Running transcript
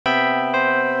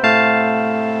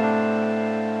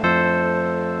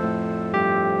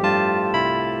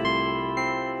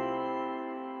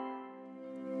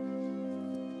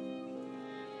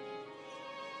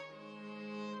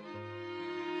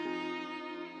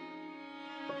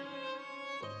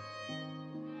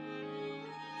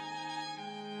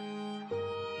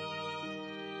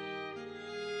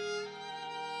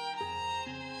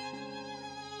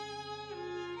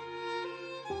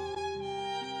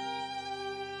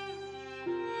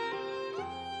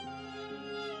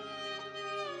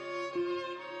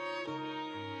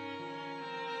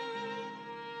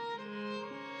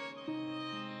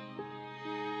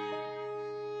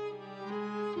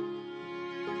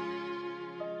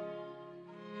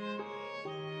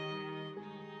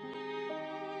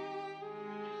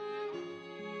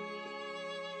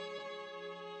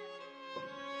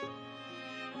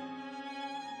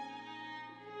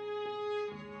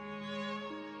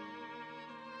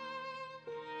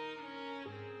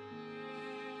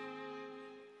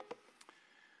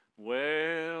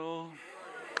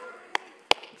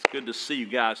Good to see you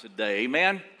guys today.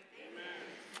 Amen? Amen?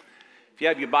 If you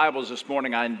have your Bibles this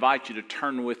morning, I invite you to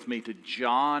turn with me to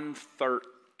John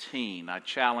 13. I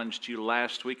challenged you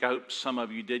last week. I hope some of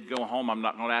you did go home. I'm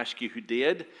not going to ask you who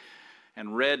did.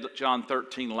 And read John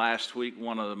 13 last week,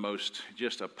 one of the most,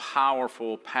 just a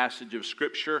powerful passage of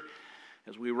Scripture.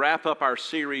 As we wrap up our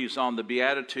series on the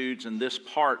Beatitudes, and this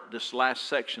last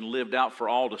section lived out for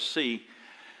all to see,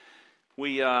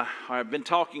 I've been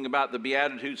talking about the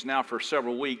Beatitudes now for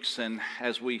several weeks, and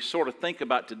as we sort of think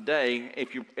about today,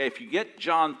 if you get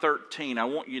John 13, I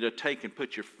want you to take and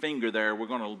put your finger there. We're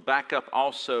going to back up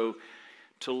also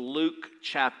to Luke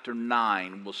chapter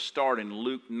 9. We'll start in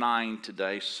Luke 9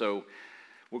 today, so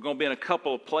we're going to be in a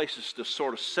couple of places to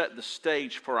sort of set the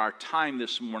stage for our time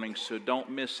this morning, so don't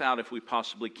miss out if we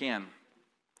possibly can.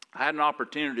 I had an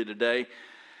opportunity today.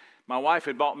 My wife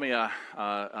had bought me a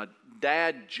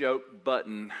dad joke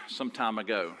button some time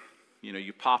ago. You know,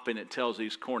 you pop in, it tells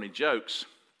these corny jokes.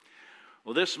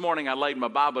 Well, this morning I laid my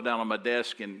Bible down on my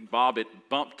desk, and Bob, it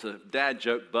bumped the dad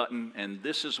joke button, and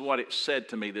this is what it said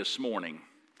to me this morning.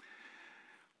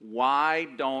 Why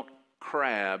don't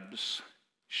crabs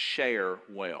share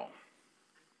well?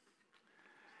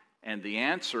 And the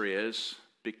answer is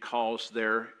because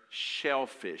they're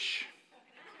shellfish.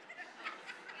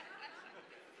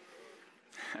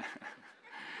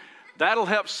 That'll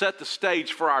help set the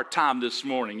stage for our time this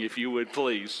morning, if you would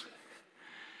please.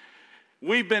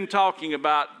 We've been talking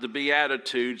about the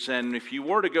Beatitudes, and if you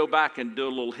were to go back and do a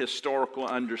little historical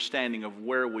understanding of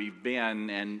where we've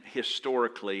been and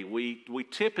historically, we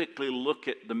typically look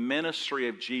at the ministry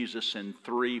of Jesus in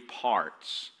three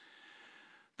parts.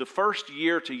 The first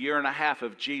year to year and a half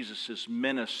of Jesus'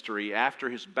 ministry after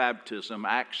his baptism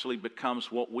actually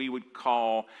becomes what we would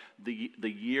call the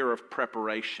year of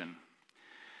preparation.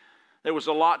 There was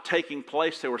a lot taking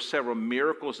place. There were several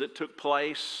miracles that took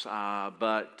place,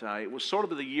 but it was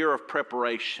sort of the year of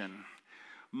preparation.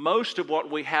 Most of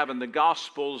what we have in the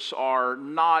Gospels are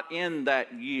not in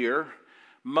that year.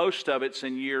 Most of it's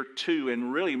in year 2,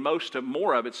 and really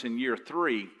more of it's in year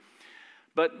 3.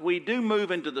 But we do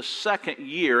move into the second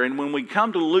year, and when we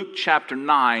come to Luke chapter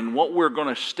 9, what we're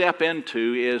going to step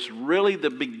into is really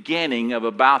the beginning of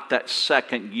about that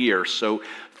second year. So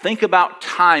think about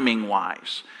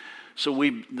timing-wise. So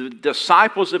the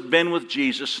disciples have been with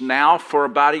Jesus now for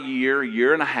about a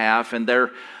year and a half, and they're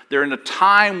in a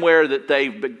time where that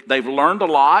they've learned a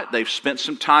lot. They've spent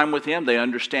some time with him. They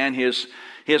understand his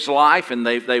life, and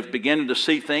they've begun to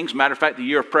see things. Matter of fact, the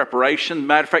year of preparation.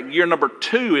 Matter of fact, year number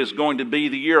 2 is going to be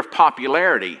the year of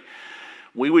popularity.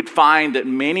 We would find that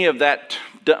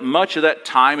much of that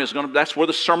time that's where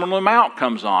the Sermon on the Mount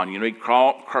comes on. You know, he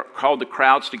called the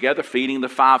crowds together, feeding the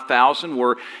 5,000,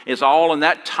 where it's all in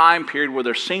that time period where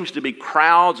there seems to be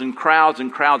crowds and crowds and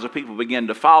crowds of people begin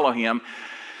to follow him.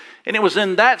 And it was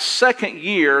in that second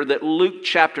year that Luke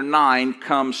chapter 9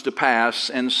 comes to pass.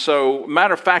 And so,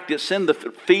 matter of fact, it's in the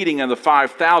feeding of the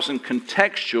 5,000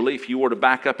 contextually, if you were to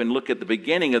back up and look at the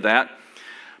beginning of that.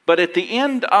 But at the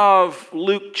end of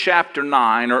Luke chapter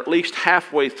 9, or at least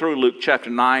halfway through Luke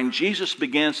chapter 9, Jesus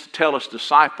begins to tell his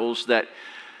disciples that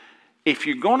if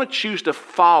you're going to choose to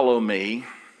follow me,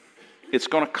 it's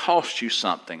going to cost you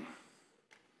something.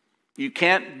 You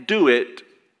can't do it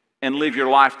and live your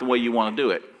life the way you want to do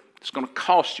it. It's going to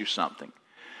cost you something.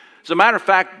 As a matter of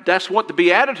fact, that's what the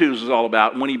Beatitudes is all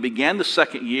about. When he began the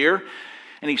second year,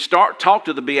 and he talked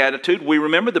to the Beatitude. We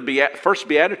remember the first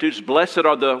Beatitudes, blessed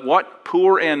are the what?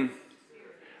 Poor in,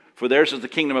 for theirs is the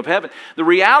kingdom of heaven. The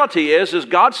reality is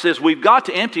God says we've got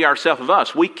to empty ourselves of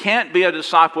us. We can't be a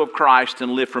disciple of Christ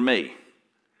and live for me.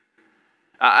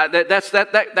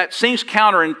 That seems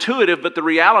counterintuitive, but the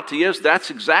reality is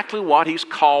that's exactly what he's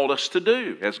called us to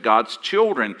do as God's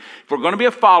children. If we're going to be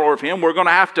a follower of him, we're going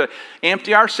to have to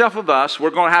empty ourselves of us. We're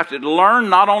going to have to learn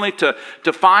not only to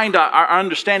find our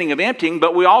understanding of emptying,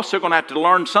 but we're also going to have to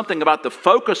learn something about the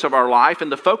focus of our life.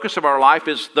 And the focus of our life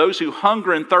is those who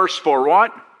hunger and thirst for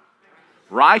what?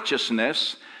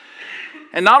 Righteousness.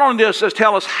 And not only does this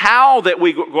tell us how that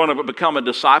we're going to become a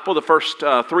disciple, the first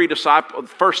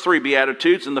three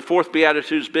Beatitudes, and the fourth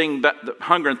Beatitude being the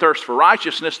hunger and thirst for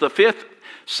righteousness, the fifth,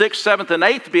 sixth, seventh, and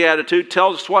eighth Beatitude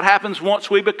tells us what happens once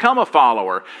we become a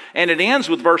follower. And it ends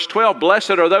with verse 12,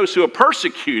 blessed are those who are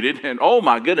persecuted. And oh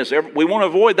my goodness, we want to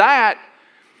avoid that.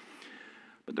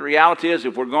 But the reality is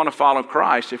if we're going to follow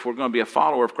Christ, if we're going to be a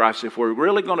follower of Christ, if we're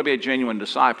really going to be a genuine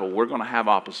disciple, we're going to have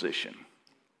opposition.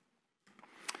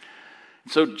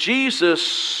 So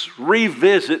Jesus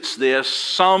revisits this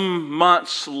some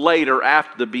months later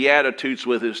after the Beatitudes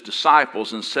with his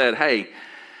disciples and said, hey,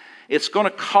 it's going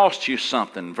to cost you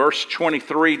something. Verse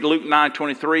 23, Luke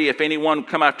 9:23, if anyone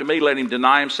come after me, let him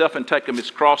deny himself and take up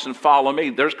his cross and follow me.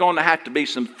 There's going to have to be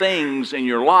some things in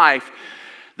your life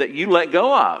that you let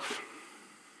go of.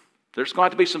 There's going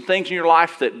to have to be some things in your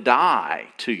life that die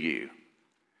to you.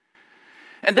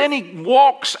 And then he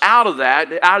walks out of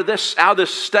that, out of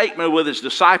this statement with his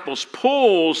disciples,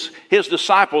 pulls his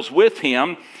disciples with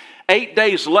him. 8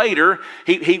 days later,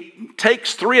 he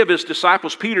takes 3 of his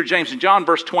disciples, Peter, James, and John,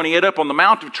 verse 28, up on the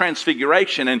Mount of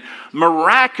Transfiguration and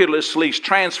miraculously is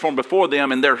transformed before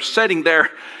them. And they're sitting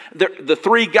there. The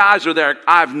 3 guys are there.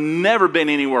 I've never been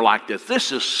anywhere like this.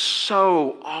 This is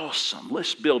so awesome.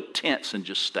 Let's build tents and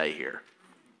just stay here.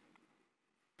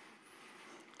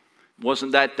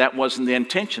 That wasn't the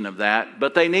intention of that,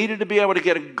 but they needed to be able to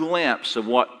get a glimpse of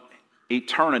what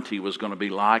eternity was going to be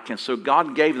like. And so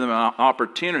God gave them an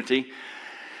opportunity.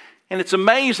 And it's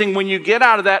amazing when you get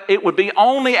out of that, it would be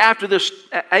only after this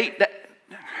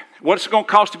what's it going to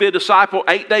cost to be a disciple?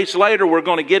 8 days later, we're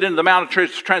going to get into the Mount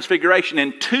of Transfiguration.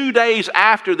 And 2 days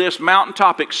after this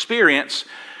mountaintop experience,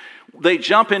 they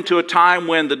jump into a time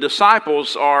when the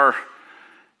disciples are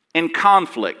in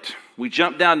conflict. We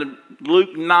jump down to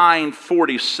Luke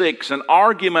 9:46. An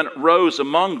argument rose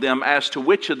among them as to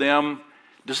which of them.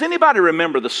 Does anybody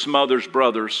remember the Smothers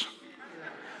Brothers?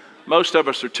 Most of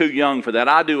us are too young for that.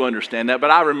 I do understand that,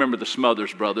 but I remember the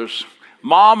Smothers Brothers.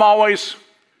 Mom always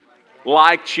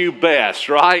liked you best,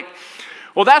 right?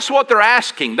 Well, that's what they're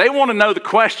asking. They want to know the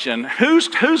question, who's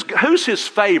his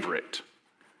favorite?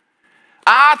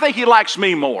 I think he likes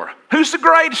me more. Who's the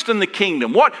greatest in the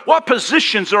kingdom? What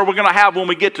positions are we going to have when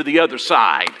we get to the other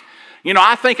side? You know,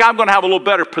 I think I'm going to have a little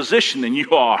better position than you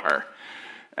are.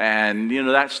 And, you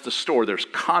know, that's the story. There's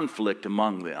conflict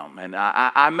among them. And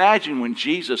I imagine when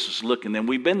Jesus is looking, and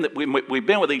we've been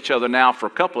with each other now for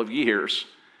a couple of years.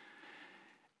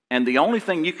 And the only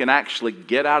thing you can actually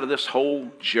get out of this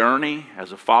whole journey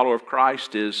as a follower of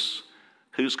Christ is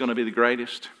who's going to be the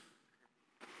greatest?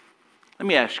 Let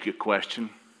me ask you a question.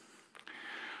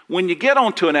 When you get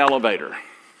onto an elevator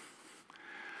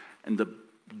and the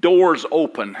doors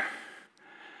open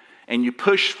and you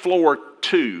push floor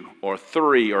 2 or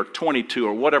 3 or 22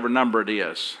 or whatever number it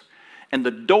is, and the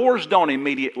doors don't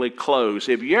immediately close,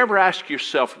 have you ever asked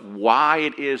yourself why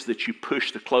it is that you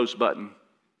push the close button?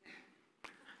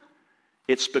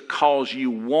 It's because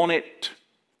you want it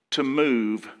to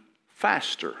move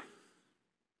faster.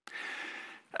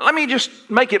 Let me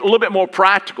just make it a little bit more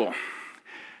practical.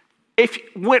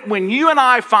 When you and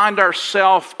I find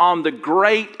ourselves on the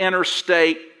great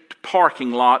interstate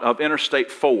parking lot of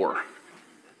Interstate 4,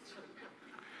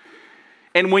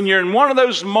 and when you're in one of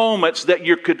those moments that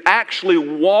you could actually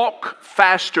walk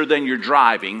faster than you're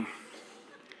driving,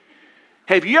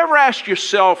 have you ever asked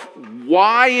yourself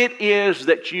why it is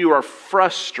that you are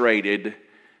frustrated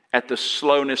at the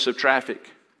slowness of traffic?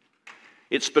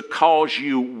 It's because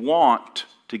you want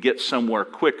to get somewhere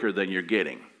quicker than you're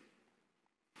getting.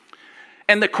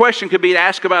 And the question could be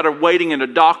asked about waiting in a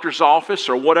doctor's office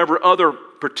or whatever other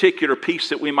particular piece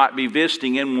that we might be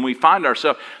visiting in when we find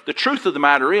ourselves. The truth of the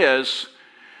matter is,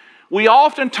 we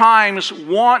oftentimes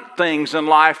want things in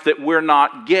life that we're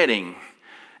not getting.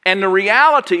 And the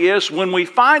reality is, when we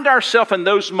find ourselves in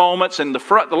those moments and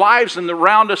the lives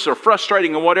around us are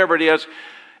frustrating or whatever it is,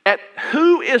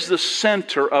 who is the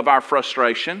center of our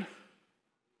frustration?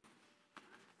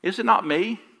 Is it not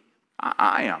me?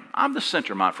 I am. I'm the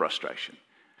center of my frustration.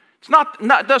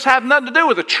 It does have nothing to do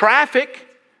with the traffic.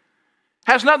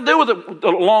 Has nothing to do with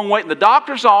the long wait in the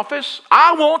doctor's office.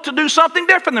 I want to do something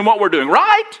different than what we're doing,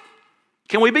 right?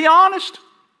 Can we be honest?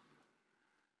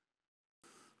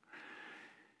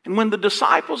 And when the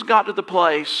disciples got to the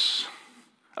place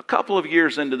a couple of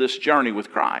years into this journey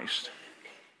with Christ,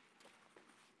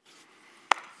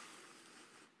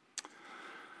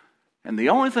 and the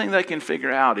only thing they can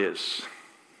figure out is,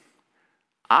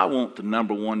 I want the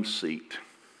number 1 seat.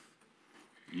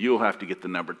 You'll have to get the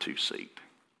number 2 seat.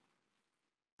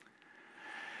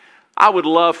 I would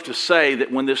love to say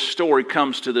that when this story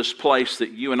comes to this place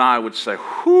that you and I would say,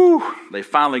 whew, they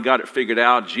finally got it figured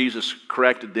out. Jesus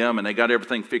corrected them and they got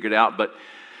everything figured out. But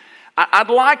I'd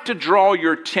like to draw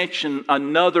your attention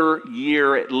another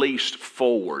year at least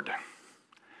forward.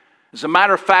 As a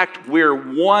matter of fact, we're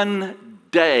 1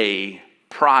 day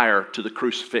prior to the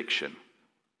crucifixion.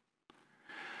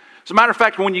 As a matter of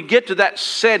fact, when you get to that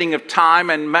setting of time,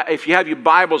 and if you have your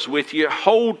Bibles with you,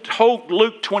 hold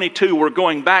Luke 22. We're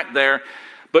going back there.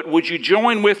 But would you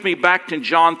join with me back to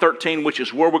John 13, which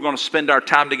is where we're going to spend our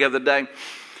time together today?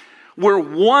 We're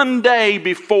 1 day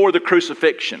before the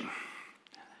crucifixion.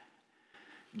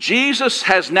 Jesus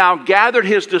has now gathered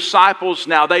his disciples.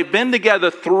 Now, they've been together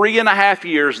 3.5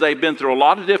 years. They've been through a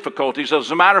lot of difficulties.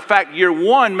 As a matter of fact, year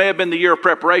 1 may have been the year of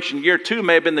preparation. Year 2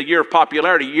 may have been the year of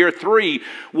popularity. Year 3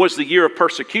 was the year of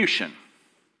persecution.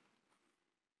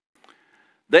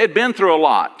 They had been through a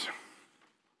lot.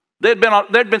 There'd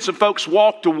been some folks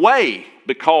walked away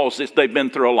because they've been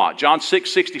through a lot. John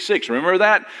 6:66, remember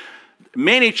that?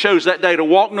 Many chose that day to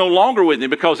walk no longer with him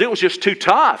because it was just too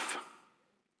tough.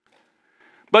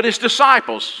 But his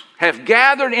disciples have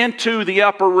gathered into the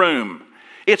upper room.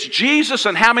 It's Jesus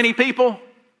and how many people?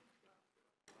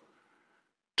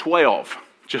 12.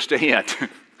 Just a hint.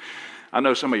 I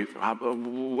know some of you,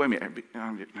 wait a minute.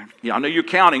 Yeah, I know you're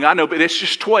counting. I know, but it's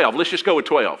just 12. Let's just go with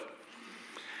 12.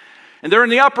 And they're in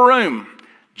the upper room.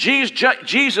 John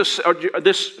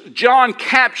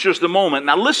captures the moment.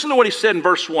 Now listen to what he said in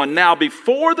verse 1. Now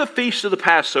before the feast of the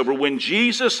Passover, when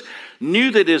Jesus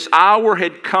knew that his hour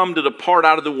had come to depart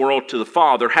out of the world to the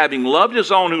Father, having loved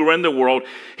his own who were in the world,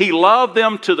 he loved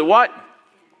them to the what?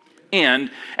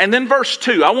 End. And then verse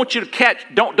 2, I want you to catch,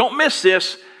 don't miss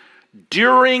this,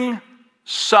 during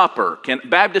supper. Can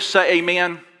Baptists say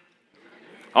amen?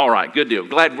 All right, good deal.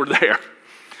 Glad we're there.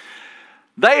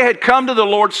 They had come to the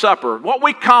Lord's Supper, what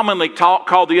we commonly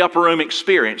call the upper room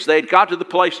experience. They had got to the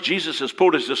place, Jesus has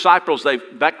pulled his disciples.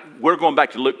 We're going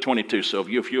back to Luke 22, so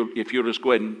if you'll just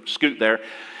go ahead and scoot there.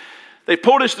 They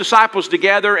pulled his disciples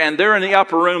together, and they're in the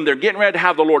upper room. They're getting ready to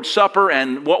have the Lord's Supper,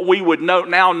 and what we would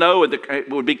now know it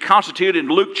would be constituted in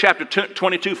Luke chapter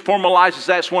 22 formalizes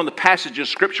that. It's one of the passages of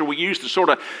Scripture we use to sort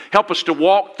of help us to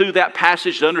walk through that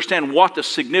passage to understand what the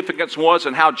significance was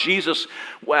and how Jesus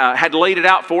had laid it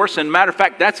out for us. And matter of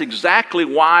fact, that's exactly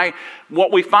why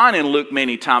what we find in Luke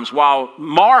many times. While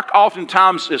Mark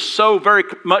oftentimes is so very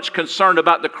much concerned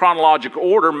about the chronological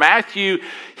order, Matthew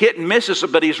hit and misses it,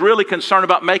 but he's really concerned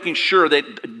about making sure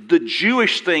that the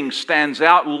Jewish thing stands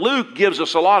out. Luke gives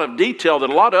us a lot of detail that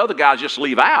a lot of other guys just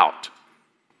leave out.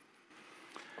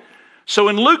 So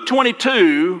in Luke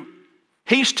 22,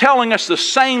 he's telling us the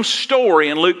same story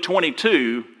in Luke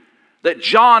 22 that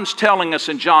John's telling us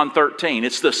in John 13.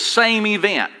 It's the same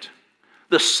event,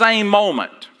 the same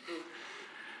moment.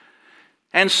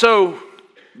 And so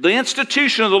the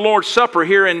institution of the Lord's Supper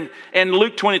here in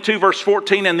Luke 22 verse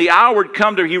 14, and the hour had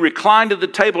come to, he reclined at the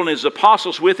table and his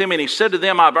apostles with him, and he said to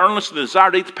them, I've earnestly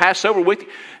desired to eat the Passover with you.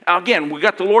 Again, we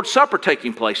got the Lord's Supper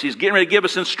taking place. He's getting ready to give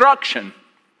us instruction.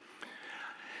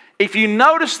 If you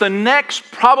notice the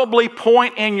next probably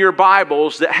point in your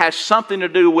Bibles that has something to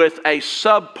do with a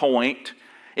subpoint,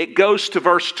 it goes to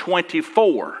verse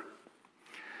 24.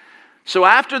 So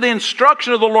after the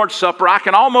instruction of the Lord's Supper, I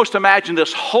can almost imagine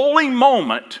this holy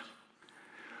moment.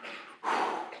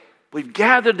 We've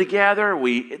gathered together.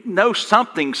 We know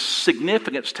something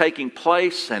significant's taking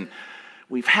place, and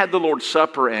we've had the Lord's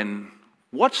Supper. And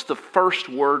what's the first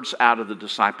words out of the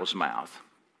disciples' mouth?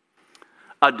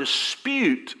 A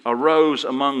dispute arose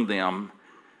among them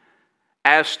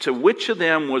as to which of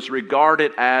them was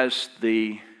regarded as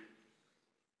the...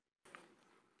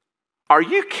 Are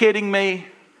you kidding me?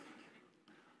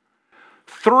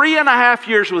 3.5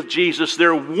 years with Jesus.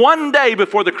 They're one day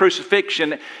before the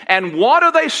crucifixion. And what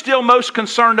are they still most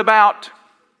concerned about?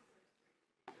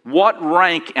 What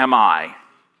rank am I?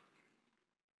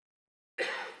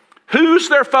 Who's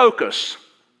their focus?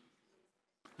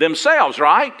 Themselves,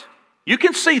 right? You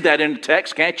can see that in the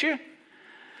text, can't you?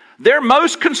 They're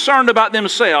most concerned about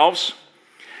themselves.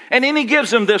 And then he gives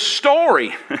them this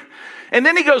story. And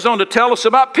then he goes on to tell us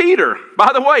about Peter.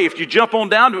 By the way, if you jump on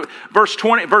down to verse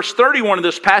 31 of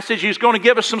this passage, he's going to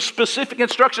give us some specific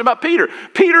instruction about Peter.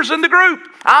 Peter's in the group.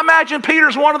 I imagine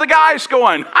Peter's one of the guys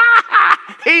going, ha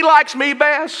ha, he likes me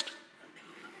best.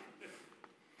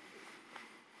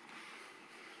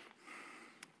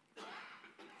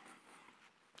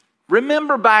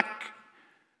 Remember back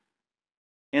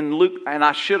in Luke, and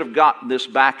I should have gotten this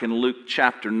back in Luke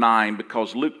chapter 9,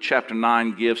 because Luke chapter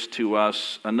 9 gives to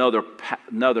us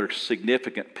another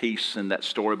significant piece in that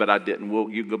story, but I didn't.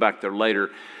 You can go back there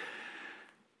later.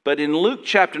 But in Luke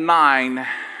chapter 9,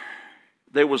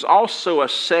 there was also a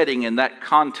setting in that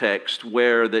context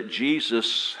where that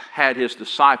Jesus had his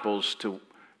disciples to,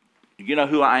 you know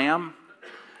who I am?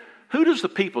 Who does the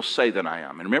people say that I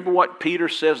am? And remember what Peter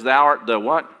says, thou art the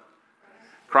what?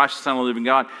 Christ, the Son of the living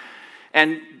God.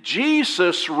 And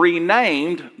Jesus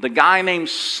renamed the guy named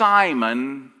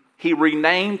Simon, he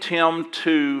renamed him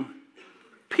to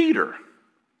Peter.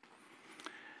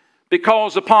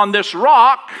 Because upon this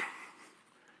rock,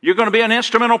 you're going to be an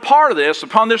instrumental part of this.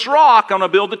 Upon this rock, I'm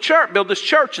going to build this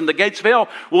church, and the gates of hell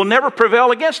will never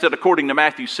prevail against it, according to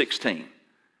Matthew 16.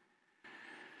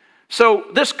 So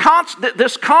this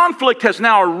conflict has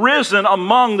now arisen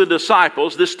among the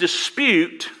disciples, this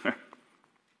dispute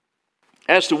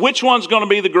as to which one's going to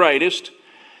be the greatest.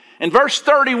 In verse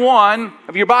 31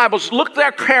 of your Bibles, look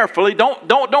there carefully.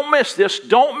 Don't miss this.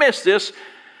 Don't miss this.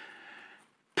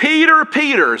 Peter,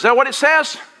 Peter. Is that what it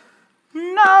says?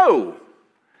 No.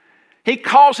 He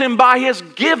calls him by his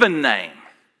given name.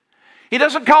 He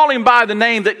doesn't call him by the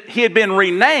name that he had been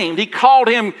renamed. He called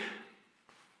him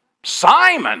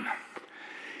Simon.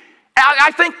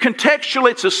 I think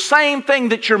contextually it's the same thing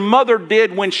that your mother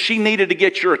did when she needed to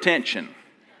get your attention.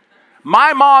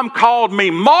 My mom called me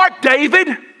Mark David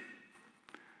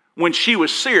when she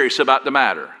was serious about the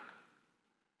matter.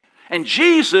 And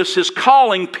Jesus is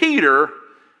calling Peter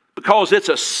because it's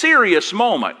a serious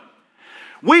moment.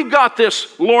 We've got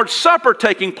this Lord's Supper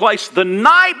taking place the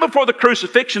night before the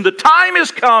crucifixion. The time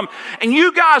has come, and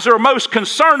you guys are most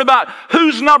concerned about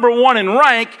who's number one in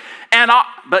rank.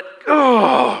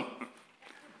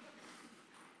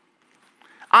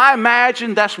 I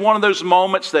imagine that's one of those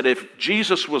moments that if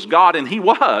Jesus was God, and he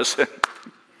was,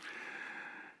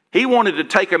 he wanted to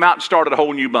take him out and start a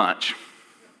whole new bunch.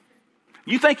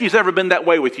 You think he's ever been that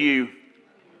way with you?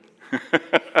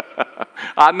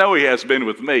 I know he has been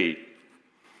with me.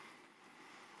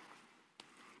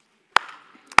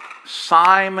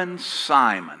 Simon,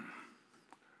 Simon,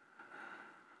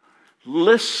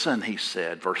 listen, he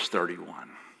said, verse 31.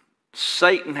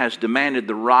 Satan has demanded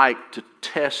the right to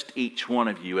test each one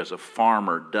of you as a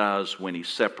farmer does when he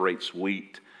separates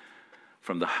wheat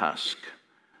from the husk.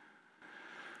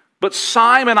 But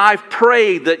Simon, I've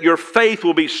prayed that your faith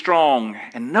will be strong.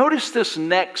 And notice this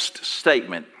next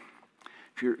statement.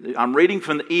 I'm reading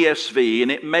from the ESV,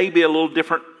 and it may be a little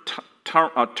different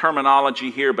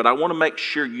terminology here, but I want to make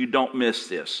sure you don't miss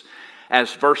this.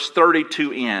 As verse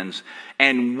 32 ends,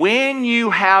 and when you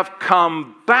have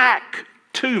come back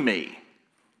to me.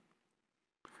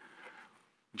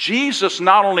 Jesus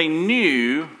not only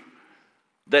knew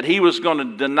that he was going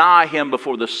to deny him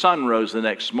before the sun rose the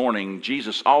next morning,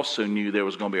 Jesus also knew there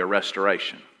was going to be a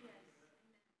restoration.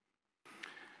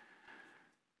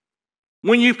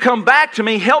 When you've come back to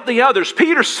me, help the others.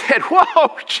 Peter said,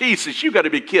 whoa, Jesus, you got to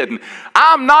be kidding.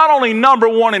 I'm not only number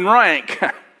one in rank,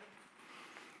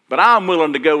 but I'm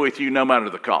willing to go with you no matter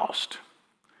the cost.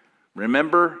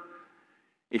 Remember,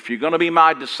 if you're going to be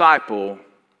my disciple,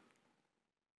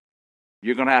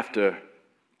 you're going to have to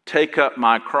take up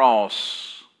my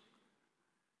cross,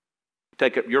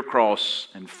 take up your cross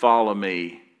and follow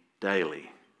me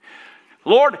daily.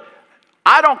 Lord,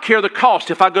 I don't care the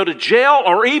cost. If I go to jail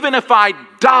or even if I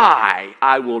die,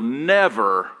 I will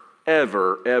never,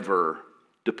 ever, ever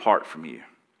depart from you.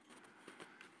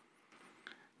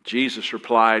 Jesus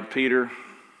replied, Peter,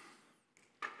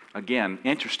 again,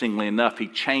 interestingly enough, he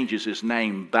changes his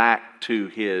name back to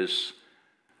his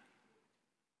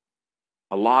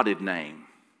allotted name.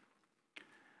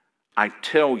 I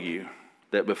tell you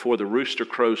that before the rooster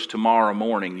crows tomorrow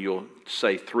morning, you'll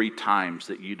say 3 times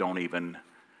that you don't even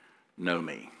know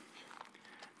me.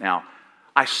 Now,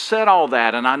 I said all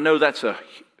that, and I know that's a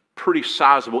pretty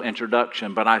sizable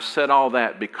introduction, but I said all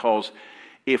that because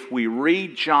if we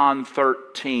read John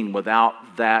 13 without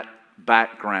that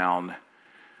background,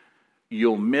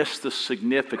 you'll miss the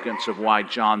significance of why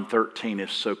John 13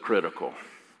 is so critical.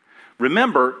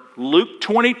 Remember, Luke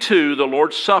 22, the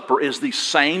Lord's Supper, is the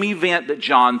same event that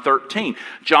John 13.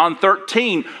 John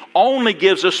 13 only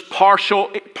gives us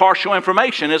partial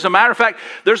information. As a matter of fact,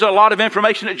 there's a lot of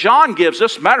information that John gives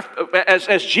us.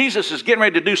 As Jesus is getting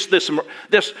ready to do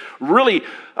this really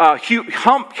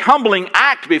humbling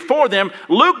act before them,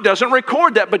 Luke doesn't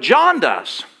record that, but John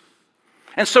does.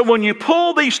 And so when you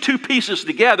pull these two pieces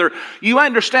together, you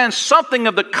understand something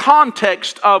of the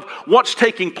context of what's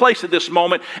taking place at this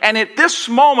moment. And at this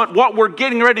moment, what we're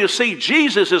getting ready to see,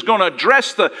 Jesus is going to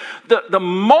address the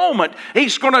moment.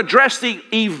 He's going to address the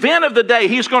event of the day.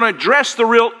 He's going to address the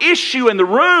real issue in the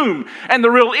room. And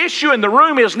the real issue in the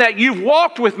room is that you've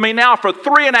walked with me now for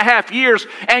 3.5 years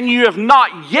and you have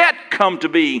not yet come to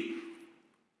be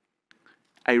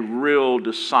a real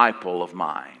disciple of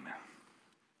mine.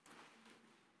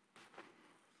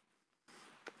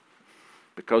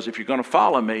 Because if you're going to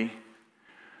follow me,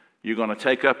 you're going to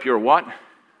take up your what?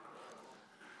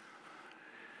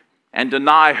 And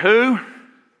deny who?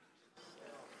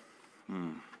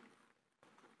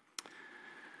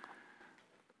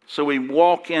 So we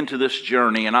walk into this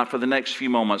journey, and for the next few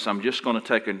moments, I'm just going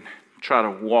to try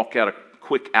to walk out a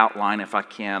quick outline if I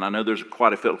can. I know there's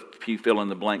quite a few fill in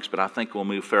the blanks, but I think we'll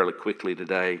move fairly quickly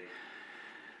today.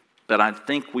 But I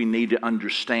think we need to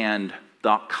understand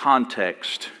the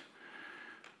context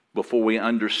before we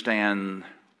understand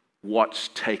what's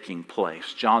taking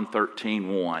place. John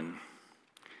 13:1.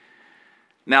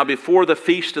 Now before the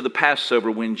feast of the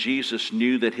Passover, when Jesus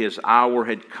knew that his hour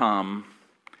had come,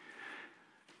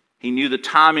 he knew the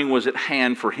timing was at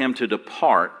hand for him to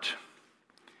depart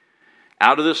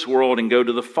out of this world and go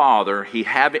to the Father. He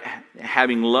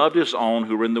having loved his own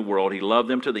who were in the world, he loved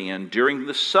them to the end. During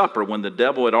the supper, when the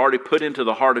devil had already put into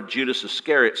the heart of Judas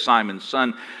Iscariot, Simon's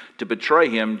son, to betray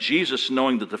him, Jesus,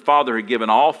 knowing that the Father had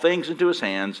given all things into his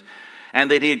hands,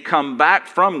 and that he had come back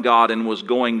from God and was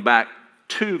going back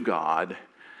to God.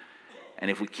 And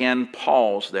if we can,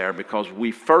 pause there, because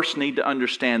we first need to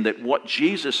understand that what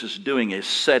Jesus is doing is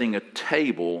setting a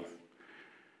table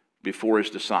before his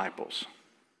disciples.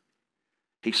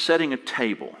 He's setting a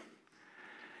table.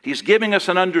 He's giving us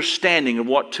an understanding of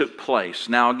what took place.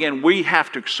 Now, again, we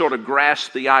have to sort of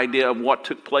grasp the idea of what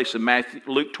took place in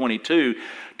Luke 22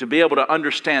 to be able to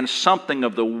understand something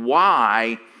of the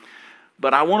why.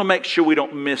 But I want to make sure we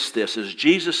don't miss this. As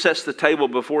Jesus sets the table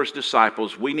before his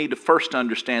disciples, we need to first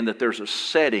understand that there's a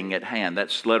setting at hand.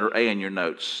 That's letter A in your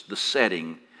notes, the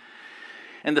setting.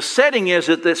 And the setting is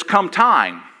that it's come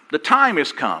time. The time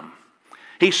has come.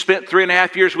 He spent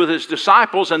 3.5 years with his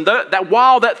disciples, and that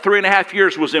while that 3.5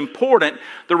 years was important,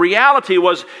 the reality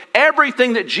was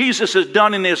everything that Jesus has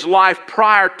done in his life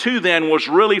prior to then was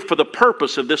really for the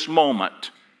purpose of this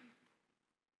moment.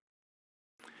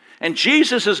 And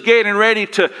Jesus is getting ready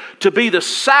to be the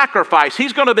sacrifice.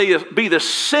 He's going to be the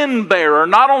sin bearer,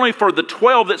 not only for the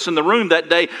 12 that's in the room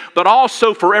that day, but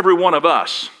also for every one of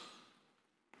us.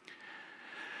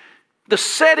 The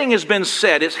setting has been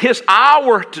set. It's his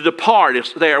hour to depart.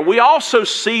 It's there. We also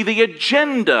see the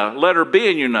agenda, letter B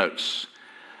in your notes.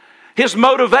 His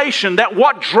motivation, that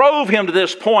what drove him to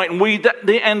this point.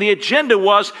 And the agenda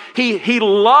was he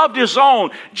loved his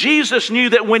own. Jesus knew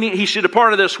that when he should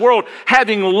depart of this world,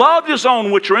 having loved his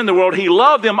own which are in the world, he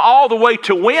loved them all the way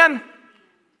to when?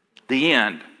 The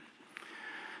end.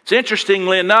 It's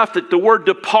interestingly enough that the word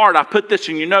depart, I put this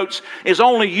in your notes, is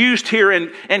only used here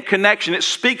in connection. It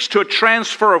speaks to a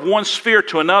transfer of one sphere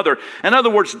to another. In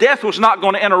other words, death was not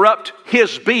going to interrupt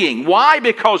his being. Why?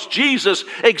 Because Jesus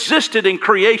existed in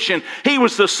creation. He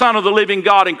was the Son of the living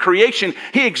God in creation.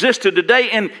 He existed today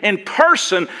in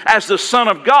person as the Son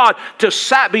of God to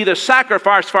be the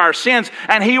sacrifice for our sins,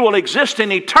 and he will exist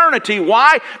in eternity.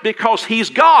 Why? Because he's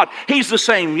God. He's the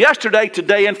same yesterday,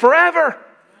 today, and forever.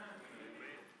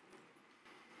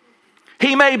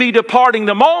 He may be departing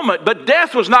the moment, but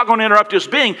death was not going to interrupt his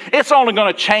being. It's only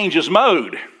going to change his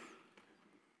mode.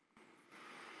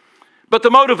 But the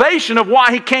motivation of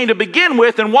why he came to begin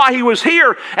with and why he was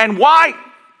here and why,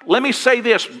 let me say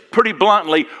this pretty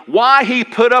bluntly, why he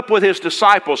put up with his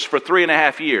disciples for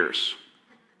 3.5 years.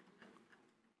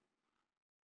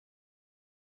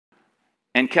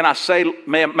 And can I say,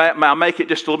 may I make it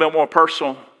just a little bit more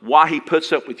personal? Why he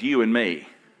puts up with you and me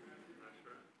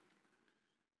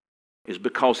is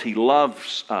because he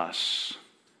loves us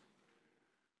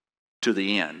to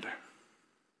the end.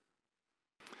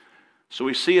 So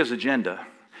we see his agenda.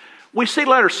 We see,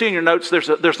 letter C in your notes, there's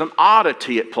an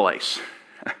oddity at place.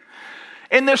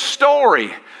 In this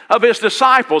story of his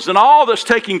disciples and all that's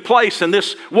taking place in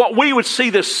this, what we would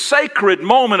see this sacred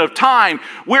moment of time,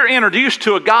 we're introduced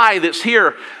to a guy that's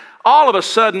here. All of a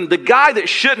sudden, the guy that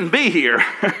shouldn't be here.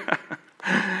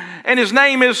 And his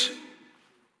name is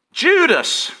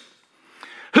Judas,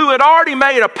 who had already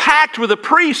made a pact with a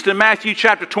priest in Matthew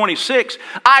chapter 26.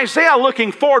 Isaiah,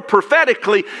 looking forward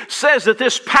prophetically, says that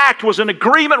this pact was an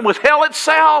agreement with hell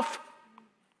itself.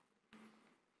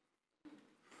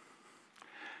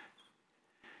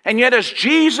 And yet as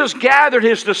Jesus gathered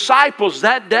his disciples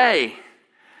that day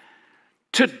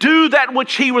to do that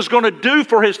which he was going to do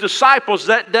for his disciples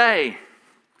that day,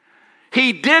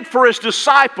 he did for his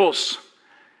disciples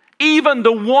even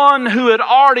the one who had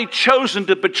already chosen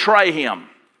to betray him.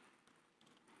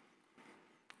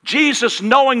 Jesus,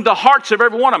 knowing the hearts of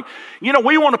every one of them. You know,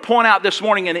 we want to point out this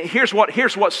morning, and here's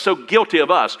what's so guilty of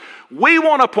us. We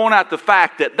want to point out the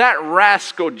fact that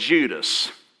rascal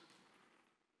Judas.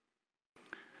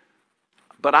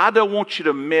 But I don't want you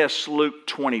to miss Luke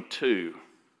 22.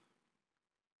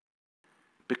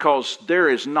 Because there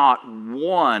is not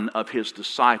one of his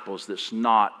disciples that's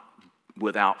not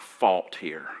without fault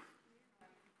here.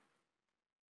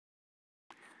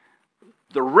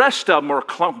 The rest of them are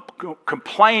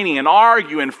complaining and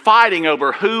arguing, fighting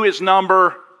over who is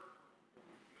number.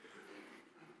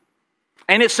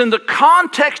 And it's in the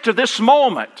context of this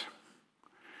moment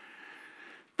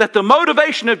that the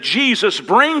motivation of Jesus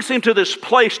brings him to this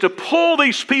place to pull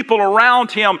these people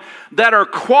around him that are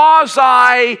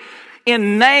quasi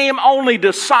in name only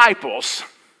disciples.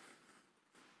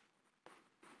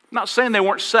 I'm not saying they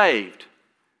weren't saved,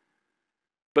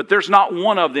 but there's not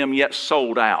one of them yet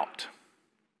sold out.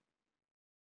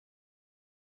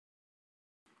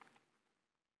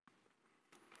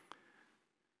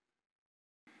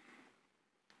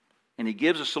 And he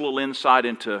gives us a little insight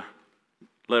into,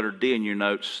 letter D in your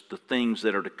notes, the things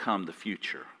that are to come, the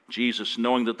future. Jesus,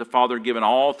 knowing that the Father had given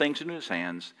all things into his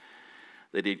hands,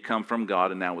 that he had come from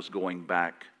God and now was going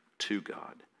back to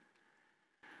God.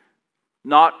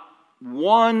 Not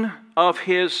one of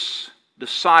his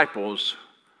disciples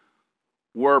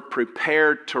were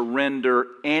prepared to render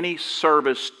any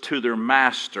service to their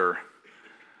master,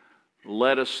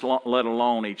 let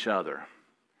alone each other.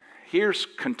 Here's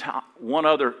one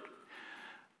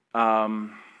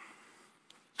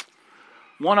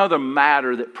other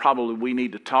matter that probably we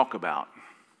need to talk about.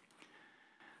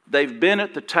 They've been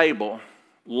at the table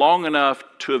long enough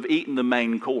to have eaten the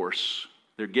main course.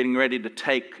 They're getting ready to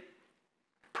take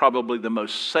probably the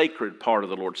most sacred part of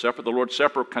the Lord's Supper. The Lord's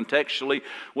Supper contextually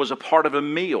was a part of a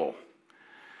meal.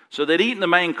 So they'd eaten the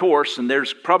main course, and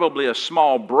there's probably a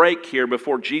small break here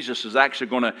before Jesus is actually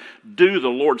going to do the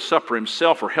Lord's Supper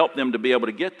himself or help them to be able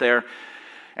to get there.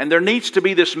 And there needs to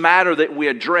be this matter that we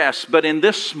address. But in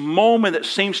this moment that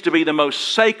seems to be the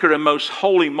most sacred and most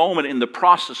holy moment in the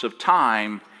process of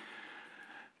time,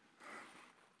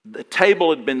 the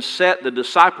table had been set, the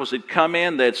disciples had come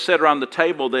in, they had sat around the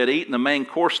table, they had eaten the main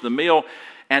course of the meal,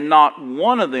 and not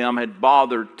one of them had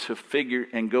bothered to figure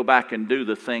and go back and do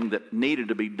the thing that needed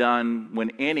to be done when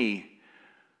any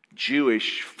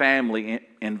Jewish family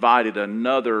invited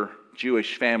another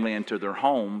Jewish family into their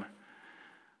home.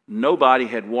 Nobody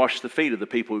had washed the feet of the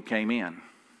people who came in.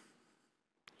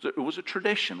 It was a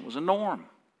tradition, it was a norm.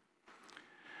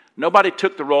 Nobody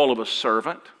took the role of a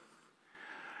servant.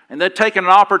 And they'd taken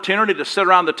an opportunity to sit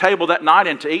around the table that night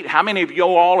and to eat. How many of you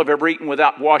all have ever eaten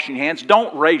without washing hands?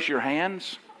 Don't raise your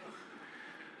hands.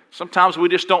 Sometimes we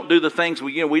just don't do the things,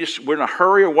 we're in a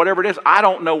hurry or whatever it is. I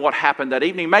don't know what happened that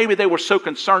evening. Maybe they were so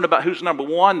concerned about who's number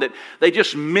one that they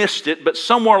just missed it. But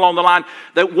somewhere along the line,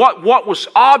 that what was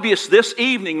obvious this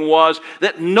evening was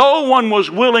that no one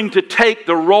was willing to take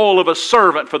the role of a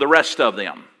servant for the rest of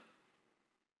them.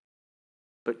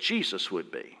 But Jesus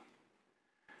would be.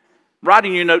 Write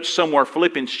in your notes somewhere,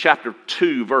 Philippians chapter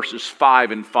 2, verses 5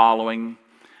 and following.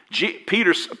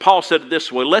 Paul said it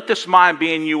this way, "Let this mind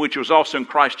be in you, which was also in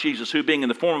Christ Jesus, who being in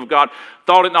the form of God,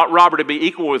 thought it not robbery to be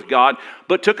equal with God,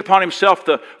 but took upon himself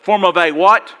the form of a"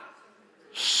 what?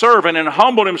 "Servant, and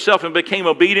humbled himself and became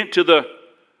obedient to the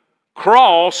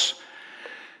cross,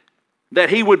 that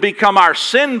he would become our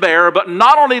sin bearer." But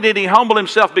not only did he humble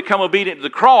himself, become obedient to the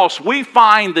cross, we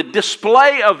find the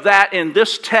display of that in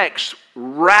this text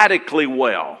radically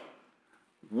well.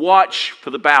 Watch for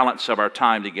the balance of our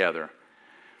time together.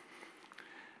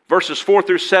 Verses 4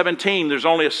 through 17, there's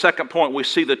only a second point. We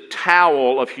see the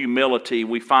towel of humility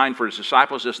we find for his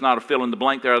disciples. It's not a fill in the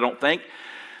blank there, I don't think.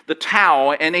 The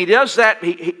towel, and he does that,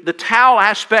 the towel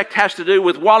aspect has to do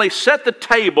with, while he set the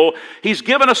table, he's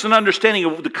given us an understanding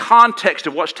of the context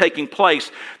of what's taking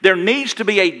place. There needs to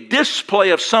be a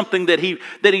display of something that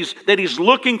he's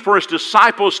looking for his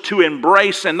disciples to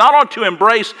embrace, and not only to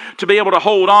embrace, to be able to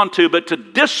hold on to, but to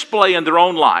display in their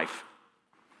own life.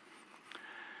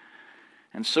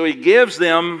 And so he gives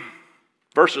them,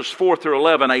 verses 4 through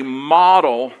 11, a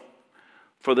model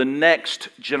for the next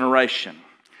generation.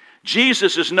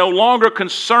 Jesus is no longer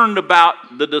concerned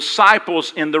about the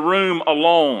disciples in the room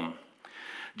alone.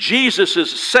 Jesus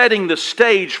is setting the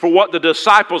stage for what the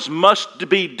disciples must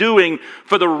be doing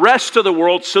for the rest of the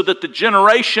world, so that the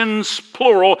generations,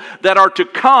 plural, that are to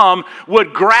come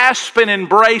would grasp and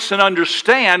embrace and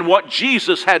understand what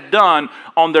Jesus had done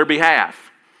on their behalf.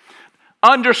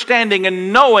 Understanding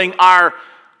and knowing our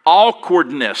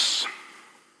awkwardness.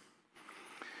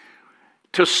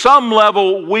 To some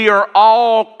level, we are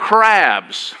all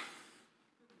crabs.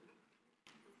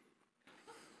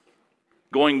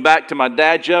 Going back to my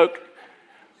dad joke,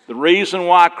 the reason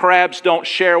why crabs don't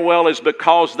share well is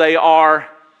because they are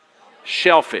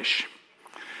shellfish.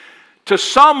 To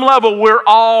some level, we're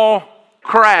all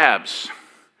crabs.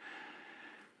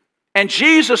 And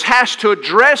Jesus has to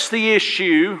address the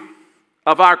issue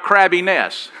of our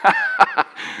crabbiness.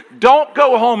 Don't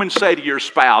go home and say to your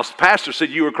spouse, "Pastor said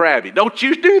you were crabby." Don't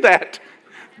you do that.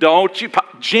 Don't you.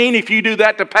 Jean, if you do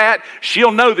that to Pat,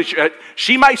 she'll know that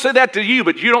she might say that to you,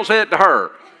 but you don't say that to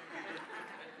her.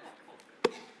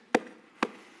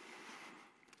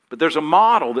 But there's a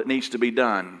model that needs to be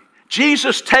done.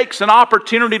 Jesus takes an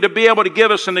opportunity to be able to give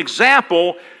us an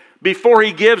example, before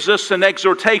he gives us an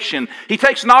exhortation. He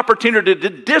takes an opportunity to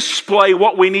display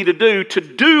what we need to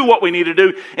do what we need to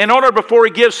do in order before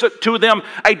he gives to them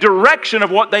a direction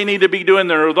of what they need to be doing in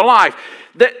their life.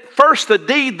 First the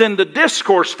deed, then the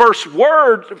discourse. First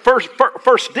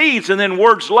deeds, and then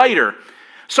words later.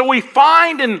 So we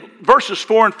find in verses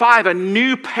 4 and 5 a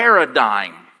new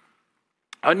paradigm.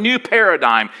 A new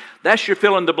paradigm. That's your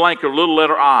fill in the blank or little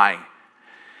letter I.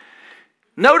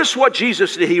 Notice what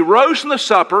Jesus did. He rose from the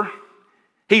supper.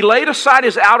 He laid aside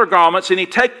his outer garments and he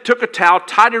took a towel,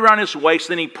 tied it around his waist.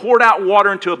 Then he poured out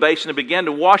water into a basin and began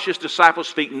to wash his disciples'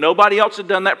 feet. Nobody else had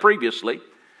done that previously.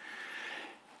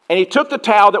 And he took the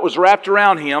towel that was wrapped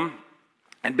around him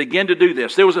and began to do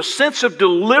this. There was a sense of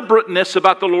deliberateness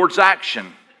about the Lord's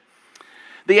action.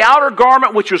 The outer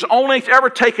garment, which was only ever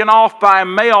taken off by a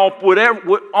male,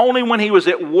 only when he was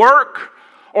at work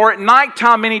or at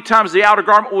nighttime, many times the outer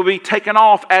garment would be taken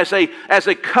off as a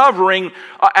covering,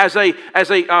 as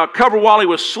a cover while he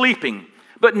was sleeping.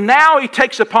 But now he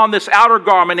takes upon this outer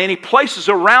garment and he places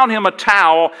around him a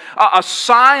towel, a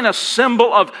sign, a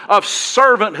symbol of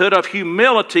servanthood, of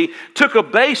humility, took a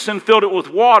basin, filled it with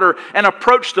water, and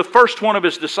approached the first one of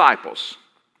his disciples.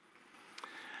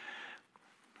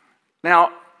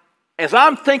 Now, as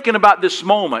I'm thinking about this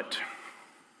moment,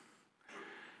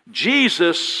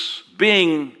 Jesus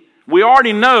we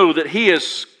already know that he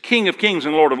is King of Kings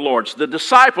and Lord of Lords. The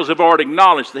disciples have already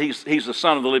acknowledged that he's the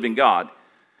Son of the living God.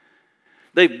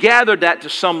 They've gathered that to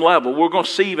some level. We're going to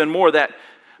see even more of that.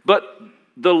 But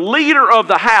the leader of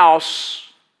the house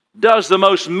does the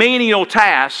most menial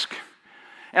task.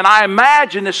 And I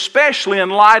imagine, especially in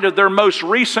light of their most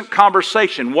recent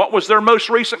conversation. What was their most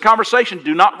recent conversation?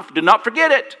 Do not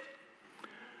forget it.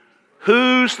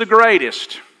 Who's the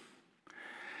greatest?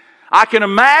 I can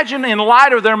imagine in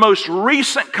light of their most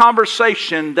recent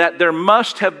conversation that there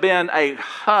must have been a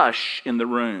hush in the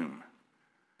room.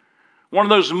 One of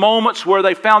those moments where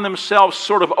they found themselves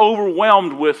sort of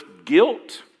overwhelmed with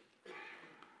guilt,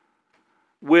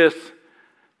 with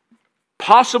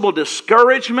possible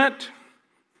discouragement,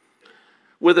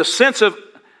 with a sense of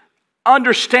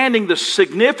understanding the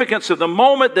significance of the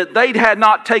moment, that they had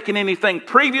not taken anything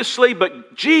previously,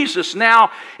 but Jesus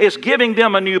now is giving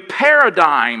them a new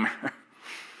paradigm.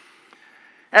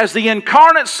 As the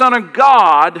incarnate Son of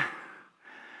God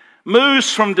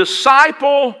moves from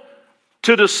disciple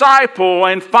to disciple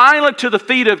and finally to the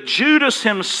feet of Judas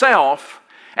himself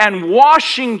and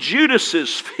washing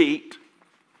Judas's feet,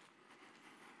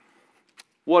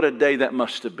 what a day that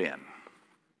must have been.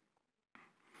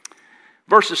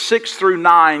 Verses 6 through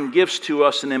 9 gives to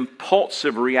us an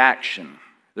impulsive reaction.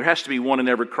 There has to be one in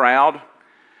every crowd.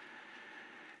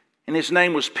 And his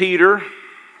name was Peter.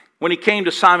 When he came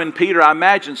to Simon Peter, I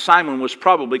imagine Simon was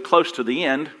probably close to the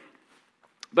end.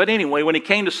 But anyway, when he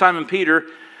came to Simon Peter,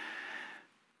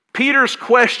 Peter's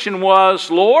question was,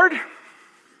 Lord,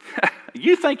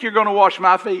 you think you're going to wash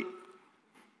my feet?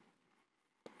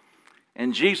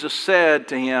 And Jesus said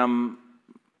to him,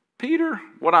 Peter,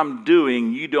 what I'm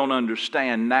doing you don't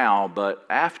understand now, but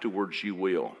afterwards you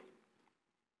will.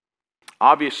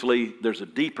 Obviously, there's a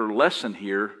deeper lesson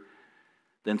here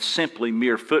than simply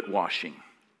mere foot washing.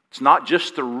 It's not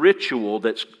just the ritual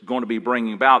that's going to be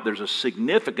bringing about. There's a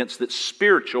significance that's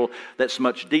spiritual, that's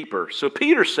much deeper. So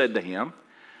Peter said to him,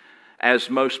 as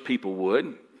most people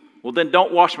would, well then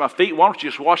don't wash my feet. Why don't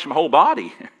you just wash my whole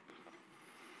body?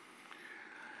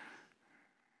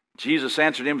 Jesus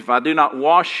answered him, if I do not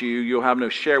wash you, you'll have no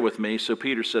share with me. So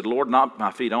Peter said, Lord, not my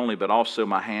feet only, but also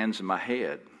my hands and my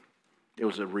head. There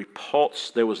was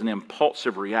an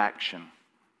impulsive reaction.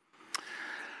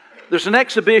 There's an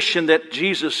exhibition that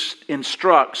Jesus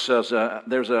instructs. There's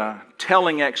a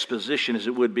telling exposition, as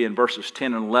it would be in verses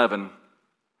 10 and 11.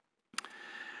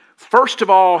 First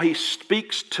of all, he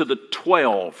speaks to the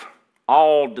 12,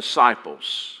 all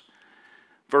disciples.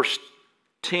 Verse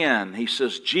 10, he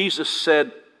says, Jesus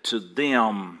said to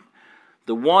them,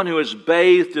 the one who is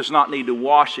bathed does not need to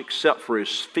wash except for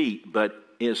his feet, but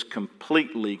is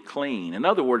completely clean. In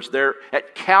other words, they're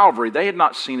at Calvary. They had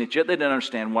not seen it yet. They didn't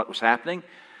understand what was happening.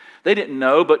 They didn't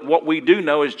know, but what we do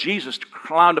know is Jesus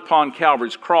climbed upon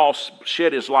Calvary's cross,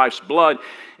 shed his life's blood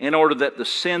in order that the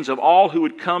sins of all who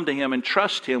would come to him and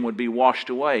trust him would be washed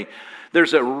away.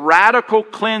 There's a radical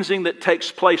cleansing that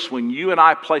takes place when you and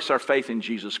I place our faith in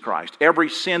Jesus Christ. Every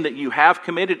sin that you have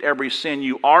committed, every sin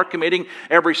you are committing,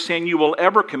 every sin you will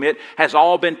ever commit has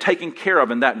all been taken care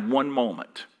of in that one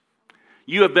moment.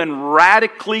 You have been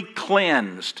radically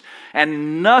cleansed,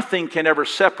 and nothing can ever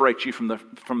separate you from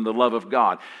the love of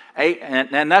God.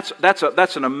 And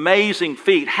that's an amazing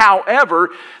feat. However,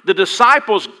 the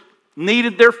disciples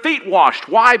needed their feet washed.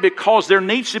 Why? Because there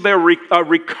needs to be a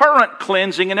recurrent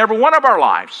cleansing in every one of our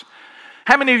lives.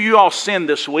 How many of you all sinned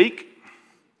this week?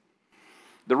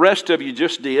 The rest of you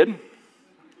just did.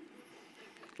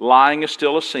 Lying is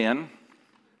still a sin.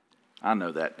 I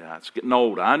know that. It's getting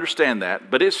old. I understand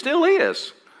that. But it still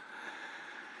is.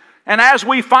 And as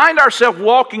we find ourselves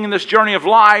walking in this journey of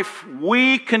life,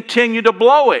 we continue to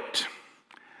blow it.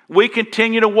 We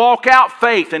continue to walk out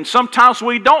faith. And sometimes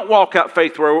we don't walk out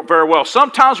faith very well.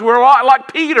 Sometimes we're a lot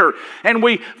like Peter and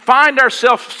we find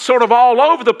ourselves sort of all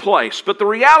over the place. But the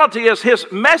reality is his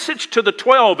message to the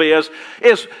 12 is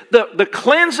the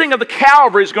cleansing of the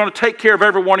Calvary is going to take care of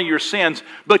every one of your sins.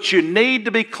 But you need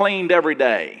to be cleaned every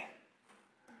day.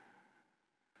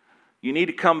 You need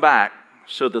to come back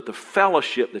so that the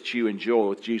fellowship that you enjoy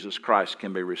with Jesus Christ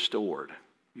can be restored.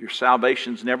 Your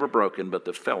salvation's never broken, but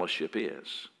the fellowship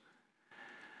is.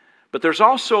 But there's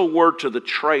also a word to the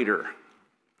traitor,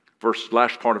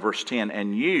 last part of verse 10,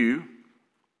 and you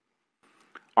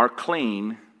are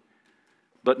clean,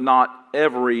 but not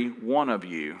every one of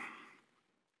you.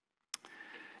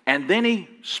 And then he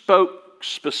spoke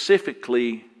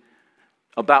specifically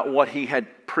about what he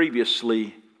had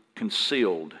previously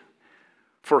concealed.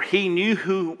 For he knew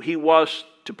who he was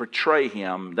to betray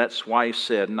him. That's why he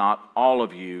said, not all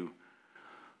of you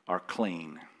are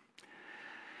clean.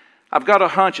 I've got a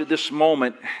hunch at this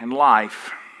moment in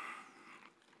life,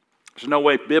 there's no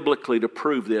way biblically to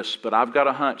prove this, but I've got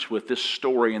a hunch with this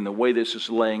story and the way this is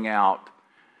laying out,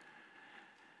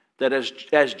 that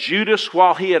as Judas,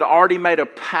 while he had already made a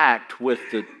pact with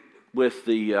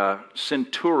the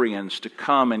centurions to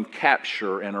come and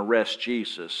capture and arrest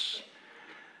Jesus,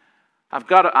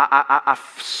 I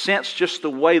sense just the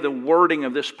way the wording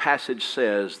of this passage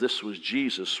says, this was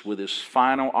Jesus with his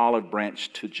final olive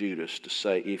branch to Judas to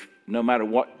say, if no matter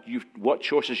what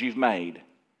choices you've made,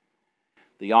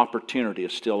 the opportunity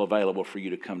is still available for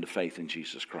you to come to faith in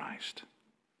Jesus Christ.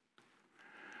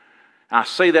 I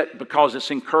say that because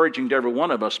it's encouraging to every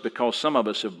one of us, because some of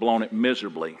us have blown it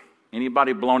miserably.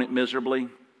 Anybody blown it miserably?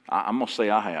 I'm going to say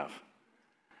I have.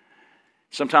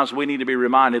 Sometimes we need to be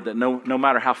reminded that no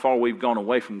matter how far we've gone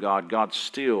away from God, God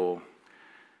still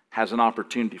has an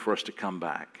opportunity for us to come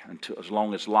back, as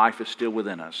long as life is still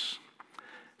within us.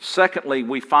 Secondly,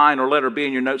 we find, or let her be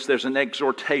in your notes, there's an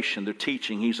exhortation, the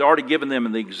teaching. He's already given them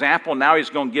an example. Now he's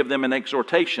going to give them an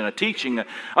exhortation, a teaching.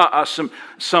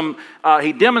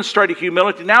 He demonstrated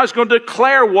humility. Now he's going to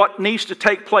declare what needs to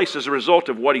take place as a result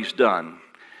of what he's done.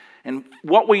 And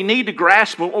what we need to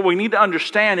grasp, what we need to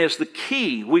understand is the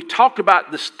key. We talked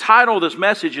about this title of this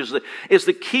message is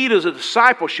the key to the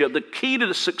discipleship, the key to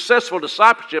the successful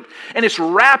discipleship. And it's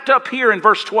wrapped up here in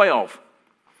verse 12.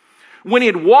 When he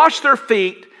had washed their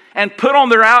feet and put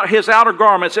on his outer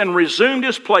garments and resumed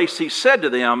his place, he said to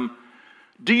them,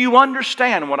 "Do you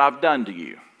understand what I've done to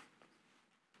you?"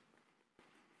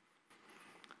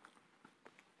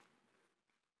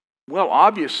 Well,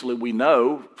 obviously we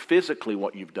know physically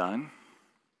what you've done.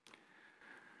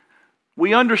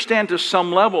 We understand to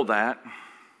some level that.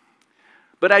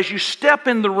 But as you step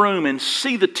in the room and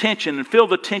see the tension and feel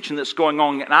the tension that's going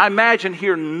on, and I imagine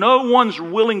here no one's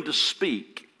willing to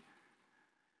speak,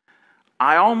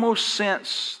 I almost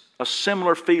sense a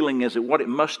similar feeling as what it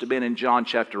must have been in John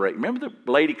chapter 8. Remember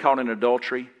the lady caught in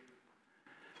adultery?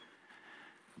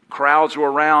 Crowds were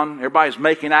around, everybody's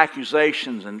making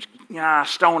accusations and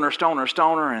stone her, stone her,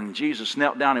 stone her. And Jesus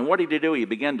knelt down, and what did he do? He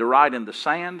began to write in the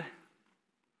sand.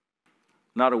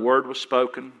 Not a word was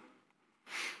spoken.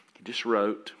 He just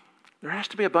wrote. There has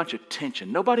to be a bunch of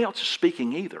tension. Nobody else is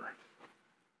speaking either.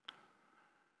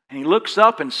 And he looks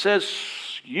up and says,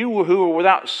 "You who are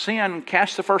without sin,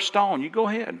 cast the first stone." You go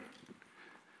ahead.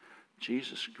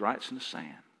 Jesus writes in the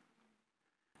sand.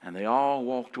 And they all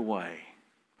walked away.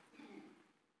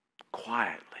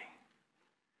 Quietly.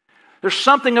 There's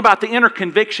something about the inner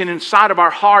conviction inside of our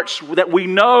hearts that we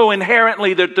know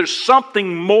inherently that there's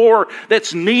something more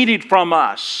that's needed from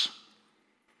us.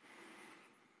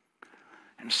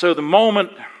 And so the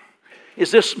moment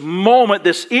is this moment,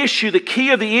 this issue, the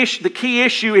key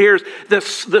issue here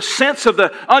is the sense of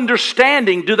the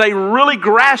understanding. Do they really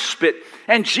grasp it?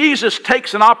 And Jesus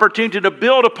takes an opportunity to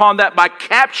build upon that by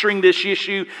capturing this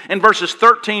issue in verses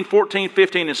 13, 14,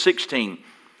 15, and 16.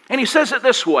 And he says it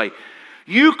this way: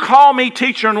 "You call me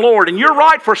teacher and Lord, and you're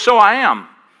right, for so I am."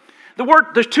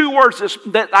 There's two words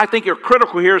that I think are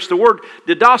critical here. It's the word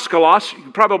didaskalos.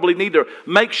 You probably need to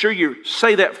make sure you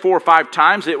say that 4 or 5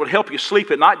 times. It would help you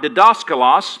sleep at night.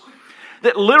 Didaskalos,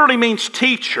 that literally means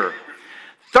teacher.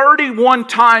 31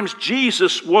 times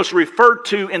Jesus was referred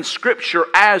to in Scripture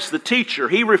as the teacher.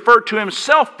 He referred to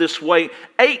himself this way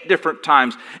 8 different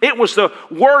times. It was the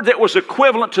word that was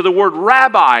equivalent to the word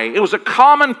rabbi. It was a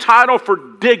common title for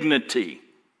dignity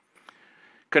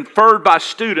conferred by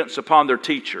students upon their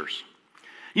teachers.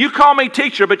 You call me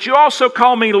teacher, but you also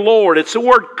call me Lord. It's the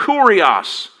word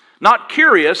kurios, not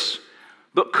curious,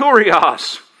 but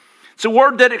kurios. It's a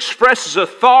word that expresses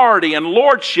authority and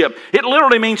lordship. It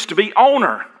literally means to be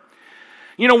owner.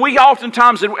 You know, we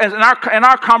oftentimes, in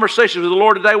our conversations with the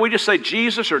Lord today, we just say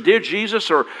Jesus or dear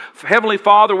Jesus or Heavenly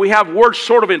Father. We have words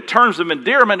sort of in terms of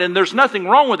endearment, and there's nothing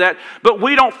wrong with that, but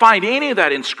we don't find any of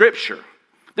that in Scripture.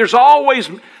 There's always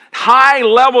high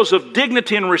levels of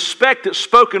dignity and respect that's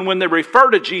spoken when they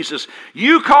refer to Jesus.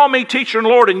 You call me teacher and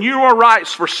Lord, and you are right,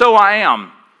 for so I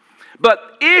am.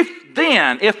 But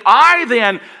if I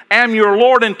then am your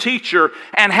Lord and teacher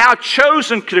and have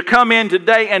chosen to come in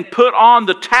today and put on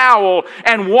the towel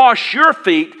and wash your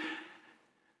feet,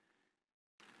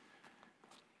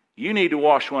 you need to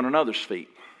wash one another's feet.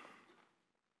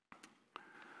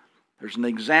 There's an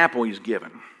example he's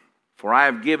given. For I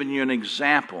have given you an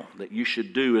example that you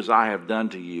should do as I have done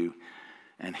to you.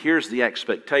 And here's the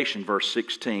expectation, verse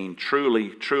 16. Truly,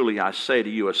 truly, I say to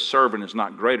you, a servant is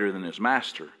not greater than his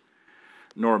master,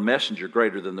 nor a messenger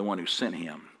greater than the one who sent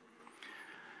him.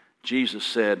 Jesus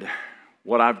said,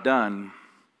 what I've done,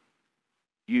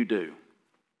 you do.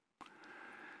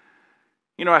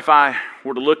 You know, if I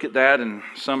were to look at that, and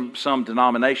some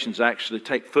denominations actually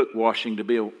take foot washing to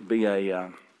be a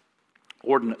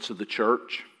ordinance of the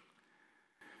church.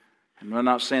 And I'm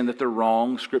not saying that they're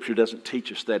wrong. Scripture doesn't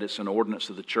teach us that it's an ordinance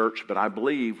of the church, but I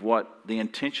believe what the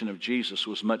intention of Jesus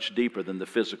was much deeper than the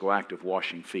physical act of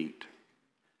washing feet.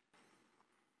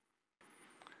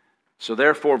 So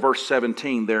therefore, verse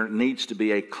 17, there needs to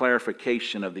be a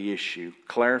clarification of the issue,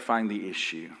 clarifying the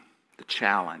issue, the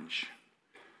challenge.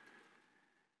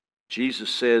 Jesus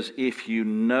says, if you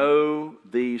know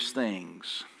these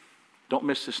things, don't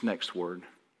miss this next word.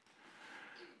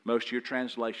 Most of your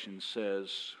translation says,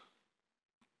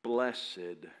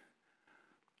 blessed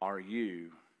are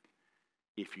you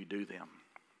if you do them.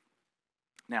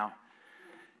 Now,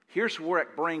 here's where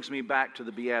it brings me back to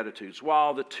the Beatitudes.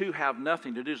 While the two have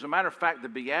nothing to do, as a matter of fact, the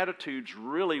Beatitudes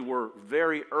really were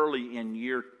very early in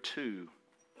year 2.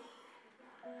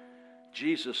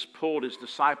 Jesus pulled his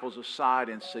disciples aside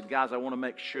and said, guys, I want to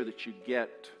make sure that you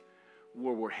get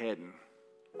where we're heading.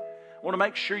 I want to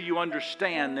make sure you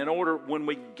understand in order when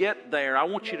we get there, I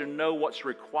want you to know what's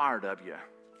required of you.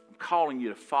 I'm calling you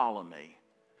to follow me.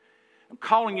 I'm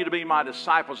calling you to be my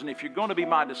disciples, and if you're going to be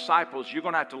my disciples, you're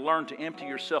going to have to learn to empty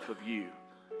yourself of you.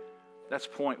 That's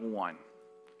point 1.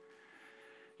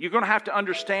 You're going to have to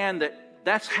understand that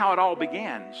that's how it all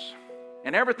begins.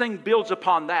 And everything builds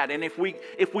upon that. And if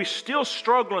we still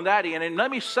struggle in that end, and let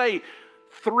me say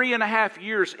 3.5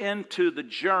 years into the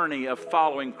journey of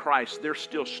following Christ, they're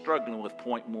still struggling with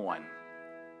point 1.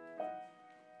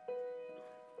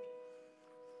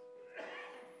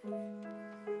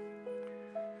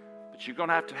 But you're going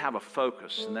to have a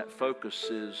focus, and that focus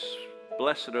is,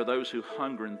 blessed are those who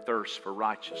hunger and thirst for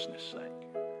righteousness'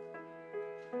 sake.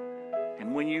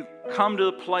 And when you come to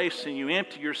the place and you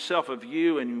empty yourself of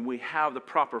you and we have the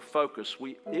proper focus,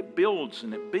 it builds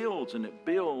and it builds and it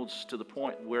builds to the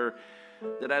point where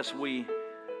that as we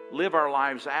live our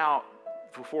lives out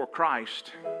before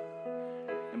Christ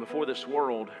and before this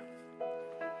world,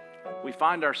 we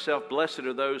find ourselves, blessed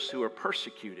are those who are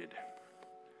persecuted.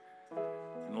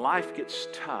 And life gets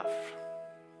tough.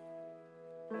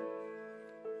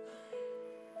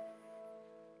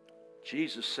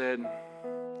 Jesus said,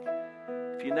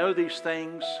 if you know these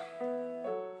things,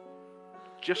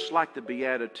 just like the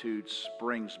Beatitudes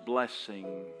brings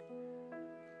blessing,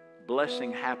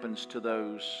 blessing happens to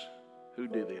those who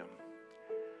do them.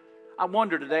 I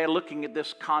wonder today, looking at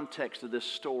this context of this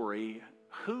story,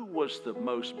 who was the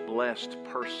most blessed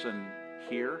person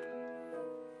here?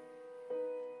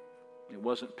 It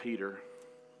wasn't Peter.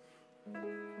 It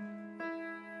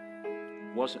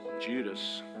wasn't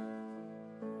Judas.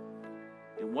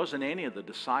 It wasn't any of the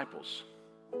disciples.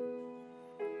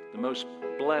 The most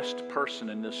blessed person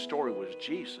in this story was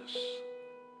Jesus,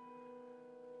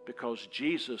 because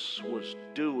Jesus was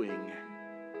doing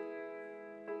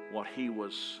what he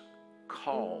was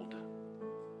called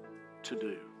to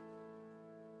do.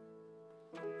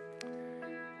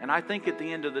 And I think at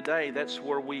the end of the day, that's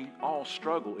where we all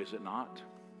struggle, is it not?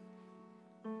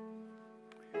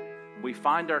 We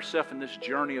find ourselves in this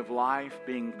journey of life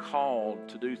being called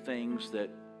to do things that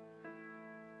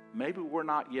maybe we're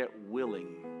not yet willing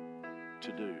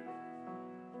to do.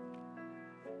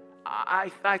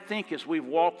 I think as we've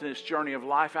walked in this journey of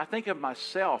life, I think of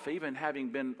myself, even having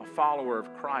been a follower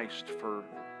of Christ for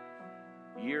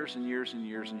years and years and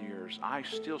years and years, I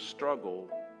still struggle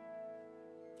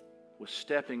with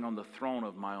stepping on the throne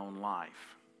of my own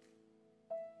life.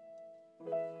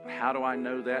 How do I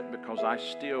know that? Because I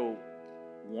still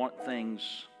want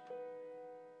things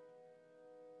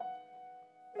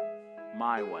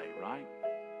my way, right?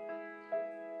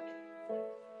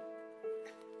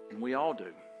 And we all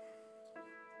do.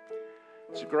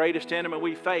 It's the greatest enemy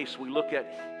we face. We look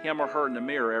at him or her in the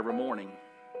mirror every morning.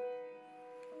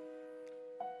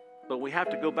 But we have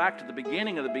to go back to the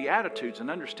beginning of the Beatitudes and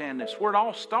understand this, where it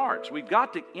all starts. We've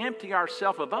got to empty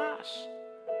ourselves of us.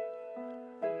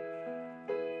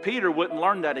 Peter wouldn't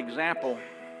learn that example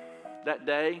that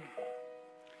day.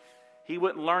 He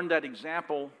wouldn't learn that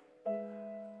example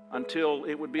until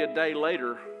it would be a day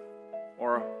later,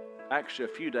 or actually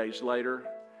a few days later.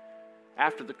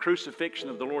 After the crucifixion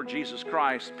of the Lord Jesus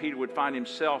Christ, Peter would find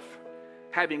himself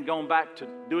having gone back to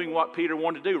doing what Peter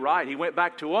wanted to do, right? He went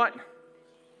back to what?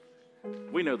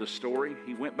 We know the story.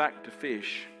 He went back to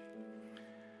fish.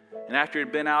 And after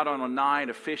he'd been out on a night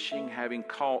of fishing, having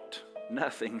caught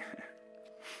nothing,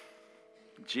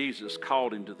 Jesus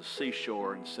called him to the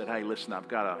seashore and said, "Hey, listen, I've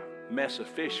got a mess of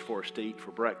fish for us to eat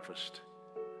for breakfast."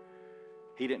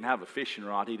 He didn't have a fishing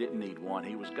rod. He didn't need one.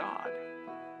 He was God.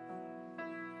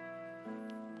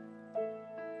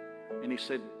 And he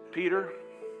said, "Peter,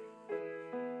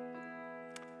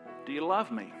 do you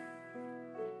love me?"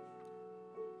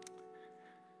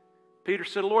 Peter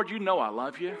said, "Lord, you know I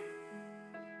love you.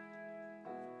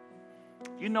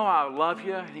 You know I love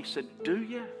you." And he said, "Do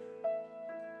you?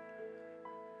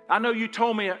 I know you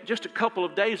told me just a couple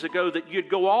of days ago that you'd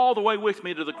go all the way with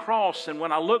me to the cross, and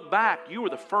when I look back, you were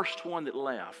the first one that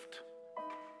left."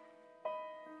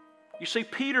 You see,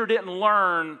 Peter didn't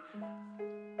learn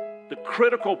the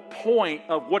critical point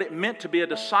of what it meant to be a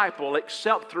disciple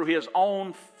except through his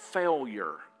own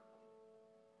failure.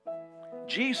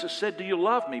 Jesus said, "Do you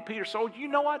love me?" Peter said, "Oh, you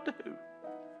know I do."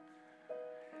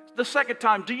 The second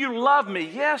time, "Do you love me?"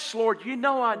 "Yes, Lord, you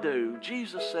know I do."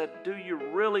 Jesus said, "Do you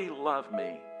really love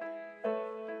me?"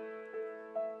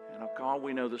 And God,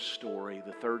 we know the story.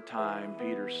 The third time,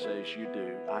 Peter says, "You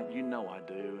do. You know I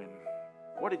do." And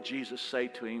what did Jesus say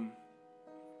to him?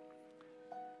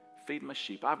 "Feed my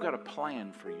sheep. I've got a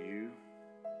plan for you.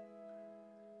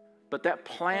 But that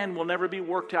plan will never be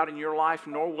worked out in your life,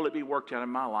 nor will it be worked out in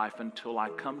my life until I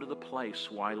come to the place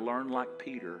where I learn, like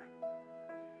Peter,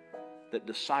 that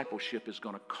discipleship is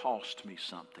going to cost me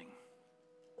something.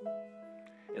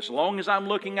 As long as I'm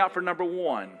looking out for number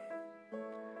one,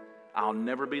 I'll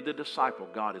never be the disciple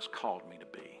God has called me to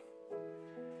be.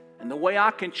 And the way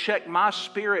I can check my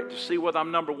spirit to see whether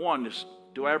I'm number one is,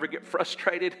 do I ever get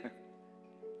frustrated?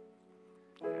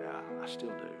 Yeah, I still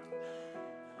do.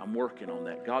 I'm working on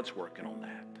that. God's working on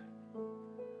that.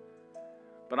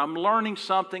 But I'm learning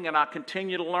something, and I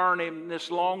continue to learn in this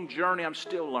long journey. I'm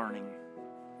still learning.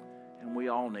 And we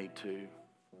all need to.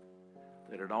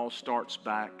 That it all starts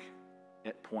back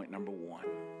at point number one.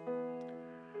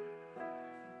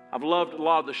 I've loved a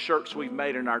lot of the shirts we've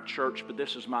made in our church, but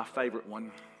this is my favorite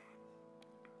one.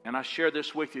 And I share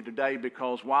this with you today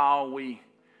because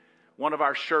one of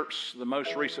our shirts, the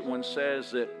most recent one,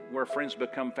 says that where friends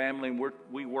become family, and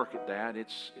we work at that.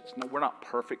 We're not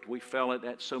perfect. We fail at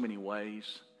that so many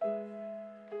ways.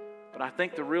 But I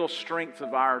think the real strength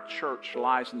of our church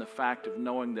lies in the fact of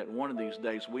knowing that one of these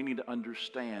days we need to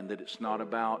understand that it's not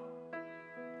about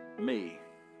me.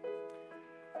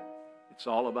 It's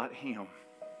all about Him.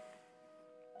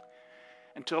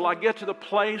 Until I get to the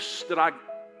place that I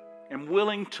am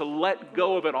willing to let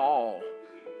go of it all,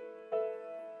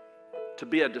 to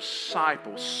be a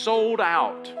disciple, sold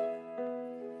out,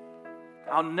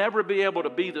 I'll never be able to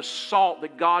be the salt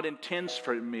that God intends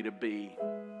for me to be,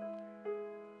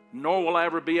 nor will I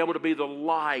ever be able to be the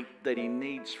light that He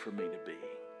needs for me to be.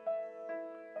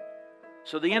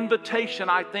 So the invitation,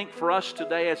 I think, for us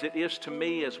today, as it is to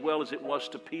me as well as it was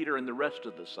to Peter and the rest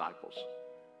of the disciples,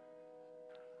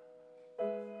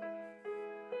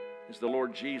 is the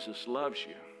Lord Jesus loves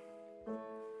you.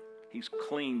 He's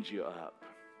cleaned you up.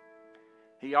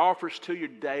 He offers to you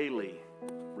daily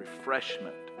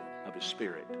refreshment of His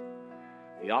Spirit,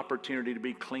 the opportunity to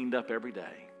be cleaned up every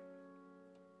day.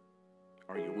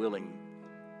 Are you willing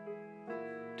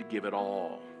to give it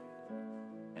all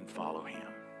and follow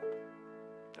Him?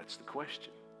 That's the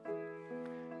question.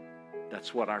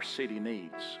 That's what our city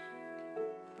needs,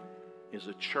 is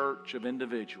a church of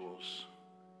individuals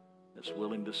that's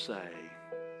willing to say,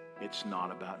 it's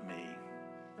not about me.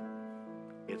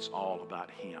 It's all about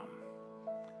Him.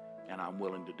 And I'm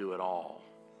willing to do it all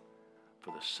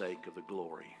for the sake of the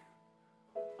glory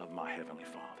of my Heavenly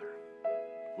Father.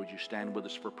 Would you stand with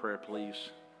us for prayer, please?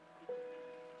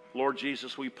 Lord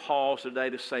Jesus, we pause today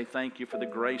to say thank you for the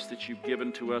grace that you've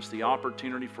given to us, the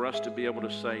opportunity for us to be able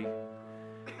to say,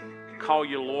 call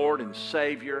you Lord and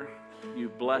Savior.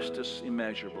 You've blessed us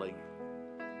immeasurably.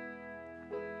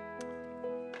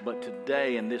 But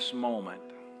today, in this moment,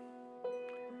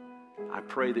 I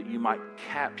pray that you might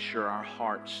capture our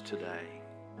hearts today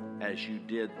as you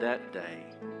did that day,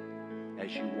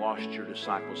 as you washed your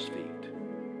disciples' feet.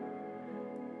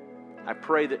 I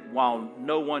pray that while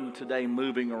no one today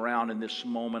moving around in this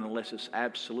moment, unless it's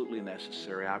absolutely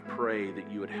necessary, I pray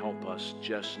that you would help us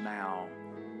just now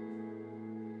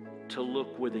to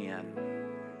look within.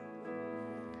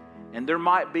 And there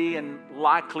might be and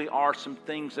likely are some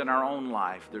things in our own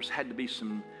life. There's had to be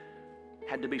some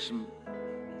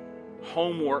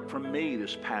homework from me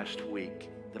this past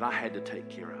week that I had to take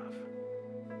care of.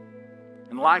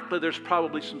 And likely there's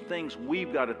probably some things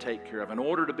we've got to take care of in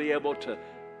order to be able to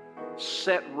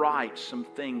set right some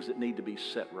things that need to be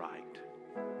set right.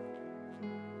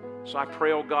 So I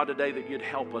pray, oh God, today that you'd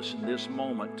help us in this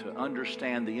moment to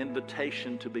understand the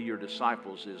invitation to be your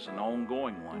disciples is an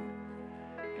ongoing one.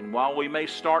 And while we may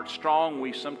start strong,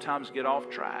 we sometimes get off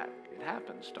track. It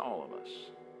happens to all of us.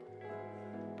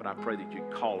 But I pray that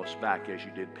you'd call us back as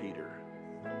you did Peter,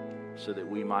 so that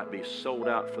we might be sold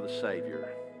out for the Savior,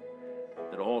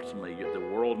 that ultimately the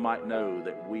world might know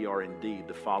that we are indeed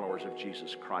the followers of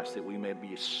Jesus Christ, that we may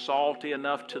be salty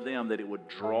enough to them that it would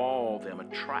draw them,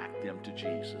 attract them to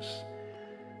Jesus,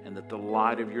 and that the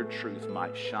light of your truth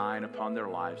might shine upon their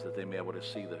lives, that they may be able to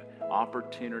see the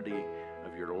opportunity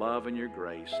of your love and your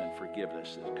grace and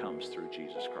forgiveness that comes through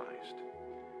Jesus Christ.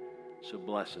 So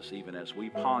bless us even as we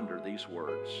ponder these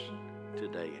words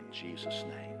today in Jesus'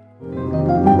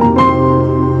 name.